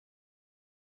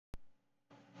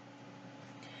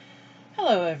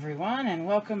Hello everyone and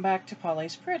welcome back to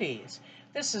Polly's Pretties.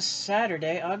 This is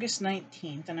Saturday, August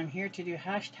 19th, and I'm here to do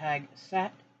hashtag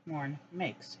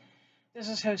SatMornMakes. This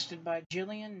is hosted by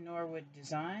Jillian Norwood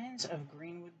Designs of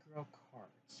Greenwood Girl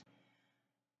Cards.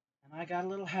 And I got a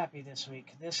little happy this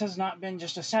week. This has not been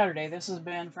just a Saturday, this has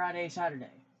been Friday, Saturday.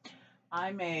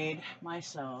 I made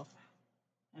myself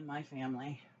and my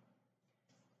family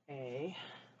a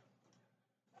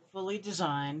fully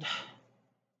designed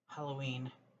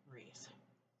Halloween wreath.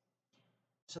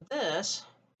 So this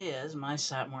is my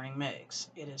Sat Morning Mix.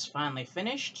 It is finally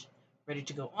finished, ready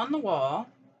to go on the wall,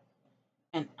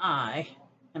 and I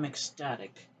am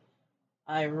ecstatic.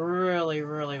 I really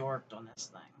worked on this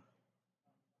thing.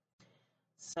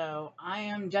 So I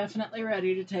am definitely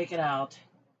ready to take it out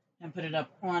and put it up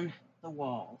on the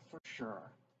wall for sure.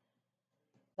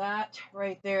 That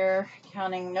right there,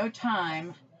 counting no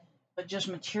time, but just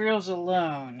materials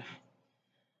alone.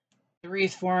 The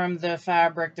wreath form, the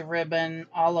fabric, the ribbon,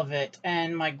 all of it,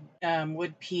 and my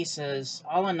wood pieces.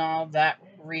 All in all, that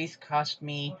wreath cost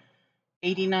me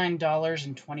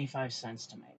 $89.25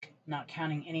 to make, not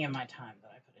counting any of my time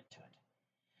that I put into it.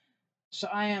 So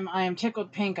I am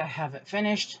tickled pink. I have it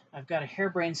finished. I've got a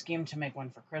harebrained scheme to make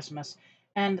one for Christmas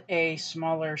and a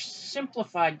smaller,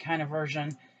 simplified kind of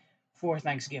version for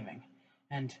Thanksgiving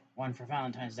and one for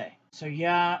Valentine's Day. So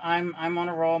yeah, I'm on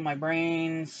a roll. My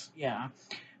brain's, yeah.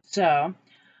 So,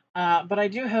 but I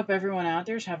do hope everyone out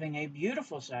there is having a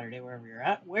beautiful Saturday wherever you're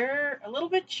at. We're a little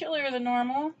bit chillier than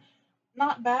normal.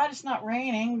 Not bad. It's not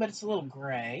raining, but it's a little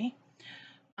gray.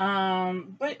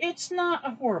 But it's not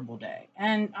a horrible day.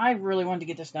 And I really wanted to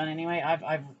get this done anyway.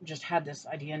 I've just had this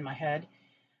idea in my head.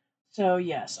 So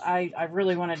yes, I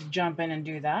really wanted to jump in and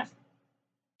do that.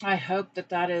 I hope that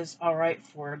that is all right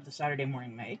for the Saturday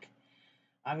morning make.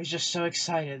 I was just so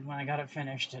excited when I got it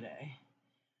finished today.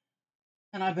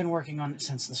 And I've been working on it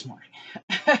since this morning.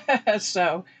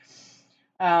 So,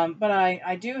 but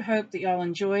I do hope that y'all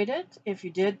enjoyed it. If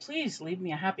you did, please leave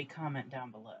me a happy comment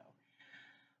down below.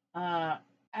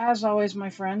 As always, my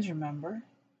friends, remember,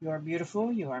 you are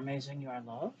beautiful, you are amazing, you are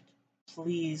loved.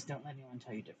 Please don't let anyone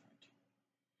tell you different.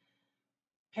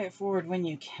 Pay it forward when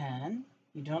you can.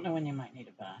 You don't know when you might need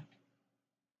it back.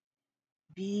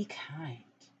 Be kind.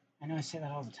 I know I say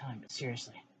that all the time, but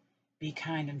seriously, be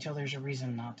kind until there's a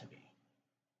reason not to be.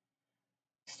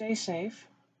 Stay safe.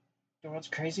 The world's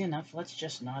crazy enough. Let's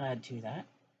just not add to that.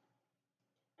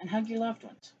 And hug your loved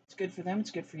ones. It's good for them.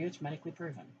 It's good for you. It's medically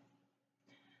proven.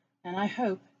 And I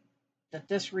hope that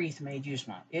this wreath made you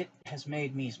smile. It has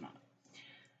made me smile.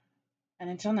 And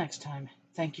until next time,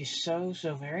 thank you so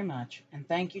very much. And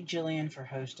thank you, Jillian, for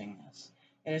hosting this.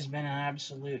 It has been an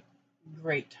absolute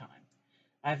great time.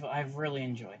 I've really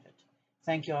enjoyed it.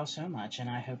 Thank you all so much, and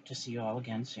I hope to see you all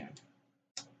again soon.